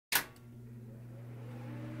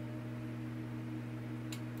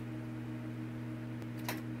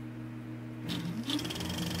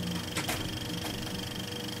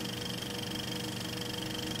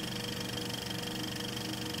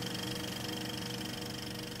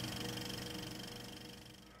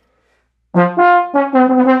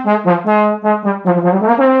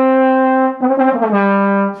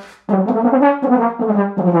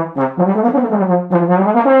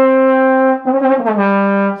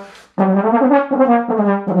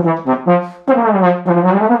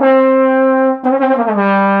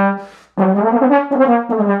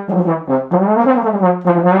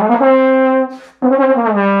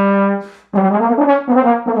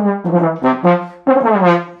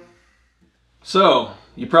So,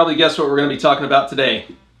 you probably guessed what we're going to be talking about today.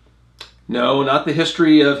 No, not the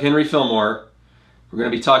history of Henry Fillmore. We're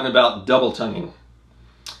going to be talking about double tonguing.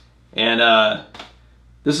 And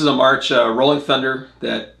this is a march, Rolling Thunder,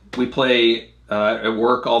 that we play at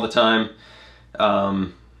work all the time.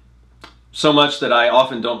 So much that I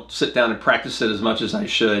often don't sit down and practice it as much as I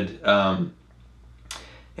should.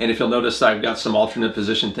 And if you'll notice, I've got some alternate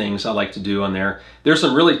position things I like to do on there. There's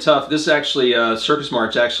some really tough, this actually, circus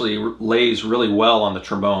march actually lays really well on the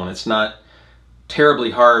trombone. It's not terribly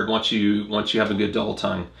hard once you have a good double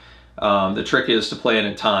tongue. The trick is to play it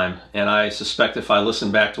in time. And I suspect if I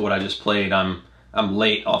listen back to what I just played, I'm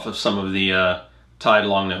late off of some of the tied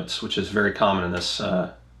long notes, which is very common in this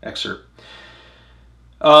excerpt.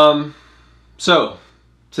 So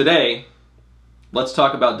today, let's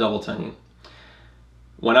talk about double tonguing.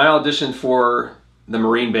 When I auditioned for the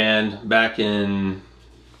Marine Band back in,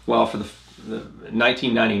 well, for the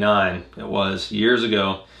 1999, it was years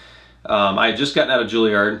ago, I had just gotten out of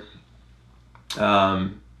Juilliard,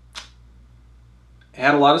 had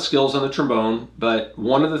a lot of skills on the trombone, but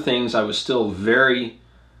one of the things I was still very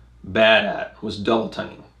bad at was double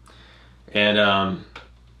tonguing. And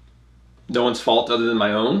no one's fault other than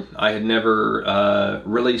my own. I had never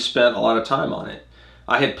really spent a lot of time on it.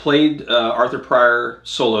 I had played Arthur Pryor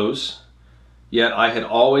solos, yet I had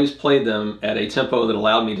always played them at a tempo that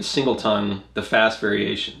allowed me to single tongue the fast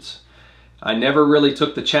variations. I never really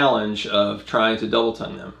took the challenge of trying to double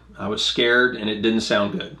tongue them. I was scared and it didn't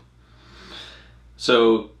sound good.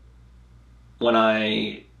 So when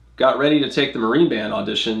I got ready to take the Marine Band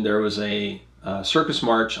audition, there was a circus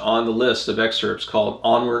march on the list of excerpts called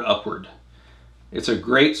Onward Upward. It's a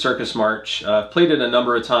great circus march. I've played it a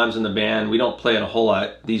number of times in the band. We don't play it a whole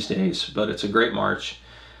lot these days, but it's a great march.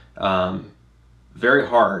 Very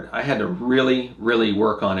hard. I had to really, really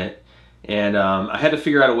work on it. And I had to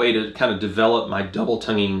figure out a way to kind of develop my double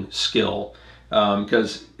tonguing skill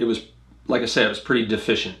because it was, like I said, it was pretty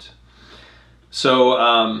deficient.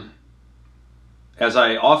 So as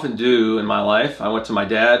I often do in my life, I went to my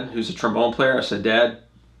dad, who's a trombone player. I said, "Dad,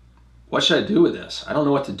 what should I do with this? I don't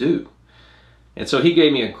know what to do." And so he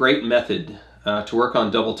gave me a great method to work on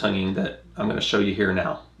double tonguing that I'm going to show you here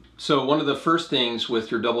now. So one of the first things with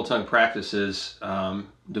your double tongue practice is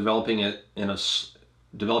developing it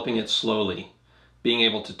slowly, being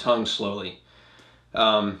able to tongue slowly.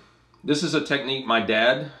 This is a technique my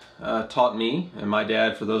dad taught me, and my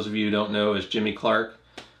dad, for those of you who don't know, is Jimmy Clark.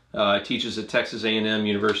 Teaches at Texas A&M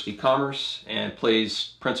University Commerce and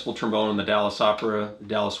plays principal trombone in the Dallas Opera, the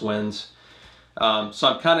Dallas Winds. So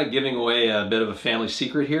I'm kind of giving away a bit of a family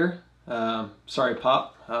secret here. Sorry,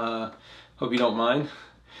 Pop. Hope you don't mind.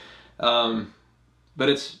 But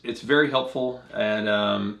it's very helpful.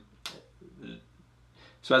 And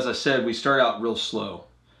so as I said, we start out real slow.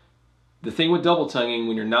 The thing with double tonguing,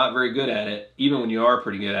 when you're not very good at it, even when you are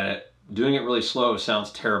pretty good at it, doing it really slow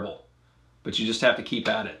sounds terrible. But you just have to keep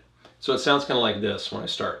at it. So it sounds kind of like this when I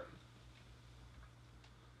start.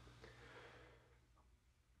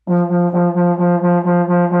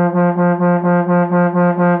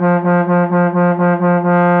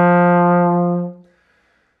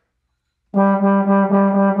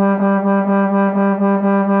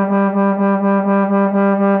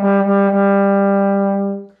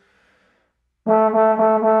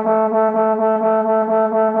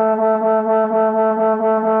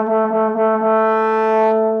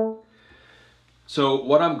 So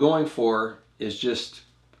what I'm going for is just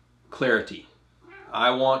clarity. I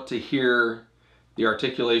want to hear the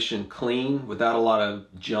articulation clean without a lot of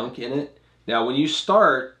junk in it. Now when you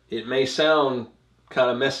start, it may sound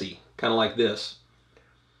kind of messy, kind of like this.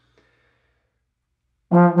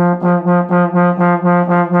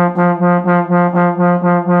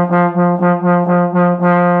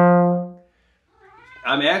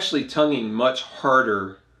 I'm actually tonguing much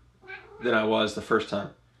harder than I was the first time.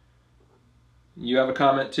 You have a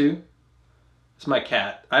comment too? It's my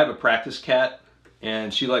cat. I have a practice cat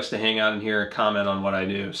and she likes to hang out in here and comment on what I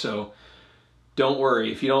do. So don't worry,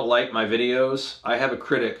 if you don't like my videos, I have a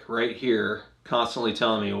critic right here constantly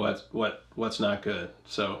telling me what's not good.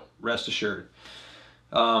 So rest assured.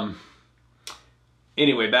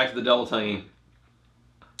 Anyway, back to the double tonguing.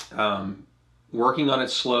 working on it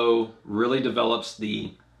slow really develops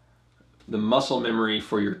the muscle memory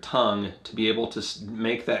for your tongue to be able to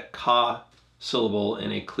make that ka syllable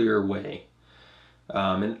in a clear way.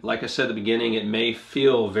 And like I said at the beginning, it may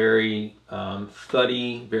feel very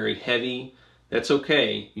thuddy, very heavy. That's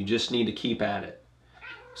okay. You just need to keep at it.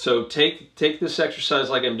 So take this exercise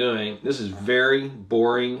like I'm doing. This is very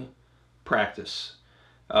boring practice.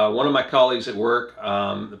 One of my colleagues at work,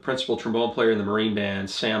 the principal trombone player in the Marine Band,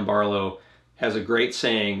 Sam Barlow, has a great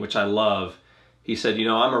saying, which I love. He said, you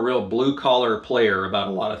know, I'm a real blue-collar player about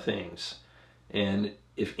a lot of things. And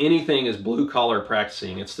if anything is blue-collar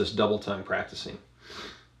practicing, it's this double tongue practicing.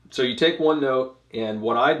 So you take one note, and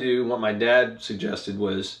what I do, what my dad suggested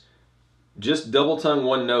was just double tongue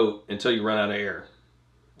one note until you run out of air,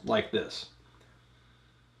 like this.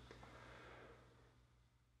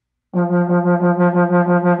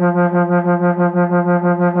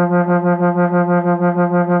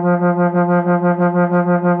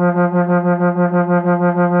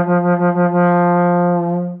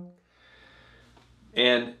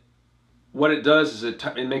 And what it does is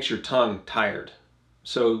it makes your tongue tired.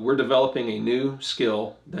 So we're developing a new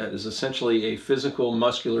skill that is essentially a physical,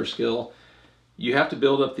 muscular skill. You have to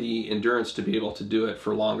build up the endurance to be able to do it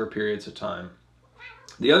for longer periods of time.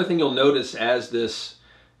 The other thing you'll notice as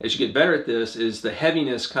you get better at this is the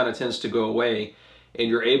heaviness kind of tends to go away, and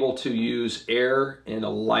you're able to use air in a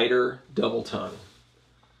lighter double tongue.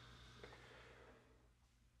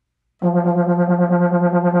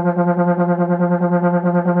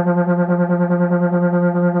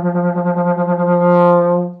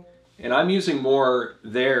 And I'm using more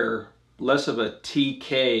there, less of a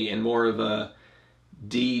TK and more of a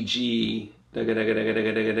DG.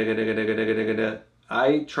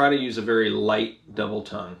 I try to use a very light double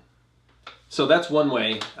tongue. So that's one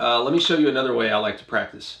way. Let me show you another way I like to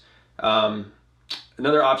practice.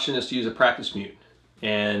 Another option is to use a practice mute.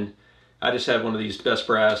 And I just have one of these Best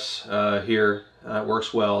Brass here. It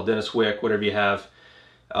works well. Dennis Wick, whatever you have.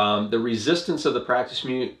 The resistance of the practice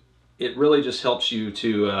mute, it really just helps you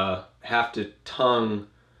to have to tongue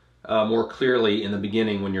more clearly in the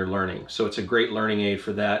beginning when you're learning. So it's a great learning aid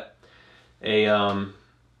for that. Another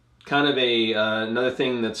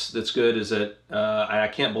thing that's good is that I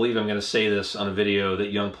can't believe I'm going to say this on a video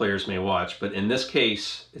that young players may watch, but in this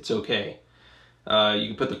case, it's okay. You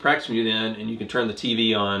can put the practice mute in, and you can turn the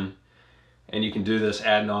TV on, and you can do this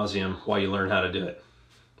ad nauseum while you learn how to do it.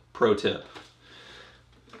 Pro tip.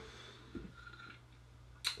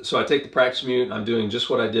 So I take the practice mute, I'm doing just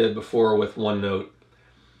what I did before with one note.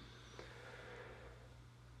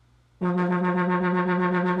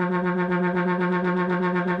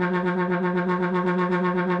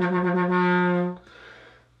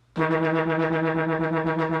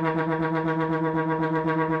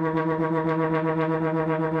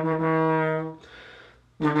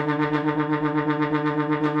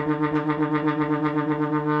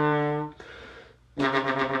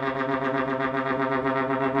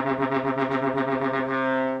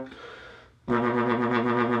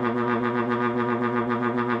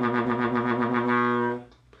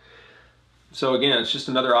 So again, it's just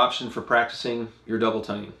another option for practicing your double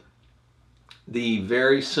tonguing. The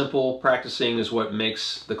very simple practicing is what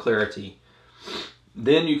makes the clarity.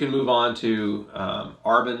 Then you can move on to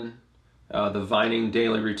Arbin. The Vining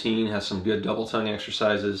daily routine has some good double tongue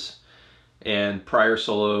exercises, and prior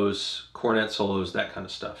solos, cornet solos, that kind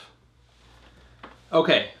of stuff.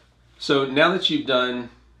 Okay, so now that you've done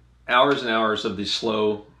hours and hours of the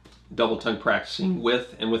slow double tongue practicing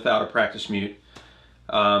with and without a practice mute,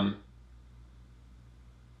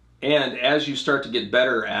 and as you start to get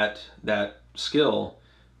better at that skill,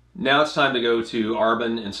 now it's time to go to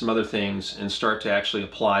Arbin and some other things and start to actually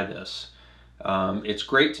apply this. It's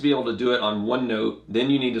great to be able to do it on one note.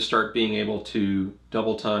 Then you need to start being able to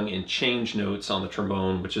double tongue and change notes on the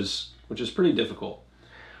trombone, which is pretty difficult.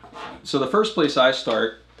 So the first place I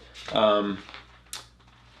start, the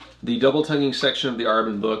double tonguing section of the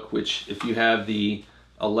Arbin book, which if you have the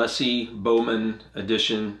Alessi Bowman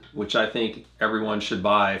edition, which I think everyone should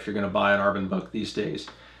buy if you're going to buy an Arbin book these days,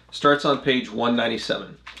 starts on page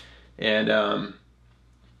 197. And I'm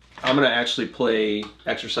going to actually play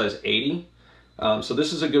exercise 80. So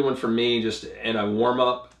this is a good one for me, just in a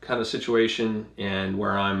warm-up kind of situation and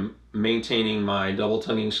where I'm maintaining my double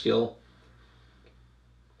tonguing skill.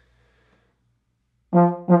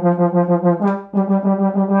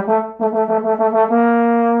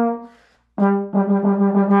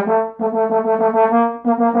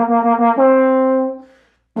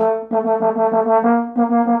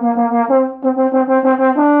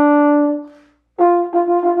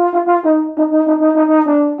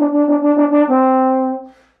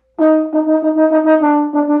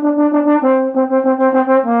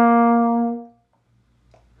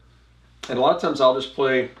 lot of times I'll just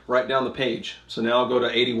play right down the page. So now I'll go to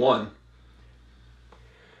 81.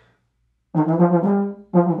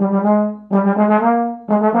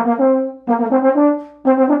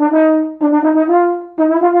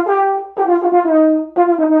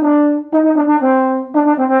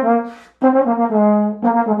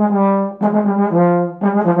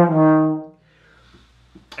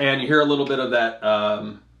 And you hear a little bit of that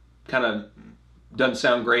kind of doesn't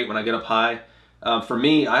sound great when I get up high. For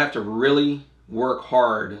me, I have to really work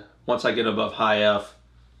hard once I get above high F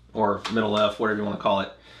or middle F, whatever you want to call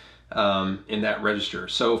it, in that register.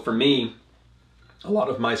 So for me, a lot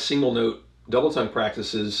of my single note double tongue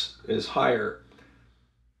practices is higher.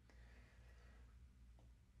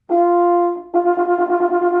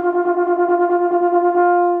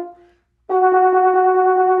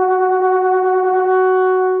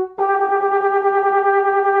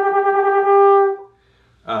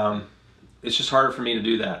 It's just harder for me to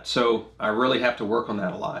do that. So I really have to work on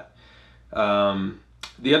that a lot.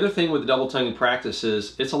 The other thing with double tonguing practice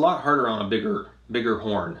is it's a lot harder on a bigger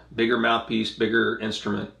horn, bigger mouthpiece, bigger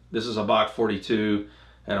instrument. This is a Bach 42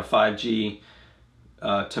 and a 5G.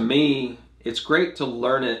 To me, it's great to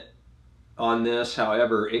learn it on this.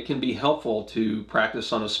 However, it can be helpful to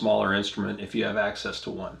practice on a smaller instrument if you have access to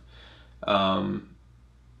one.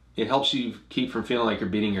 It helps you keep from feeling like you're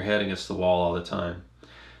beating your head against the wall all the time.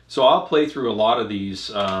 So I'll play through a lot of these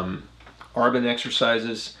Arbin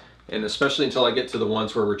exercises, and especially until I get to the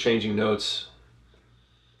ones where we're changing notes.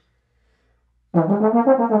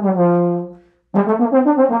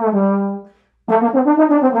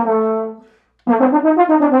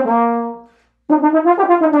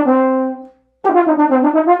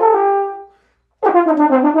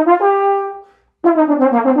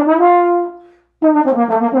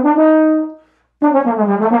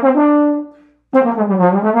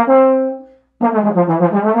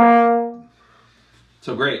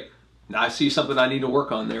 So great. I see something I need to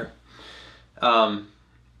work on there.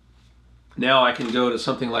 Now I can go to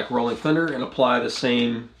something like Rolling Thunder and apply the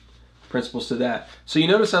same principles to that. So you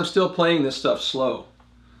notice I'm still playing this stuff slow.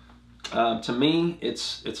 To me,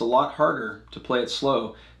 it's a lot harder to play it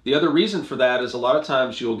slow. The other reason for that is a lot of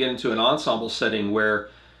times you'll get into an ensemble setting where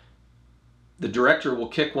the director will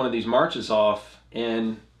kick one of these marches off,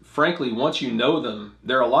 and frankly, once you know them,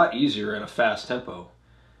 they're a lot easier at a fast tempo.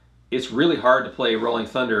 It's really hard to play Rolling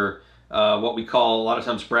Thunder, what we call, a lot of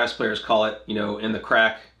times brass players call it, you know, in the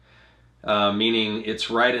crack, meaning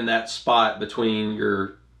it's right in that spot between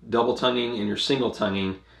your double tonguing and your single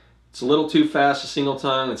tonguing. It's a little too fast to single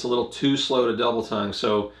tongue, it's a little too slow to double tongue.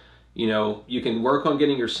 So, you know, you can work on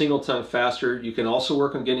getting your single tongue faster. You can also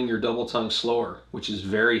work on getting your double tongue slower, which is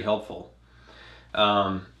very helpful.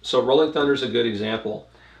 So Rolling Thunder is a good example.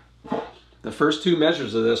 The first two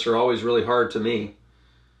measures of this are always really hard to me.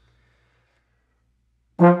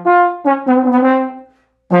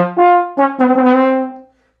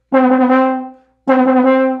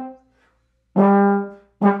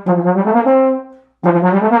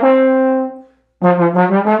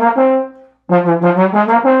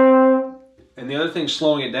 And the other thing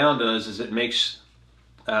slowing it down does is it makes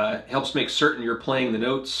helps make certain you're playing the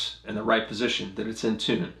notes in the right position, that it's in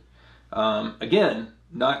tune. Again,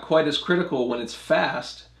 not quite as critical when it's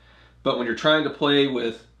fast, but when you're trying to play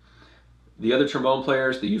with the other trombone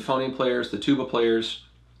players, the euphonium players, the tuba players,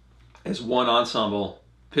 as one ensemble,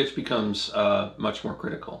 pitch becomes much more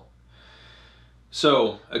critical.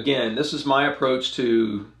 So again, this is my approach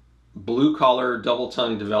to blue-collar double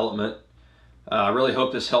tongue development. I really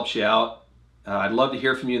hope this helps you out. I'd love to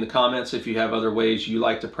hear from you in the comments if you have other ways you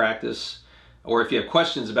like to practice, or if you have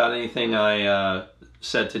questions about anything I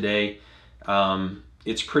said today.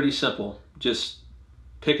 It's pretty simple. Just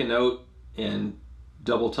pick a note and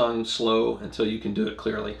double tongue slow until you can do it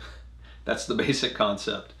clearly. That's the basic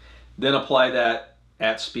concept. Then apply that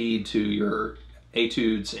at speed to your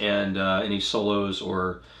etudes and any solos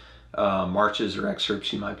or marches or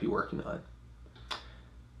excerpts you might be working on.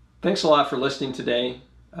 Thanks a lot for listening today.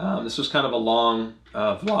 This was kind of a long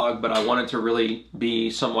vlog, but I wanted to really be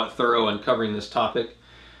somewhat thorough in covering this topic.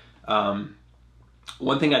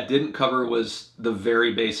 One thing I didn't cover was the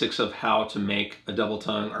very basics of how to make a double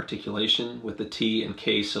tongue articulation with the T and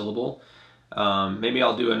K syllable. Maybe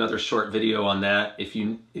I'll do another short video on that. If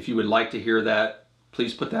you would like to hear that,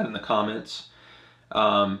 please put that in the comments.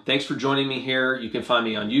 Thanks for joining me here. You can find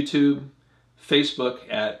me on YouTube, Facebook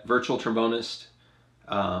at Virtual Trombonist,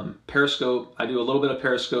 Periscope. I do a little bit of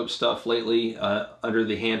Periscope stuff lately under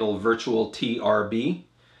the handle Virtual TRB,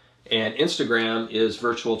 and Instagram is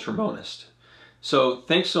Virtual Trombonist. So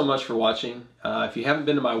thanks so much for watching. If you haven't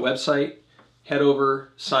been to my website, head over,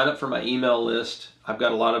 sign up for my email list. I've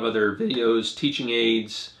got a lot of other videos, teaching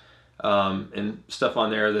aids, and stuff on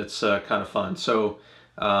there that's kind of fun. So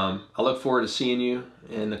I look forward to seeing you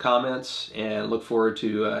in the comments, and look forward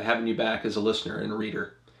to having you back as a listener and a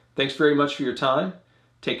reader. Thanks very much for your time.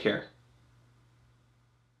 Take care.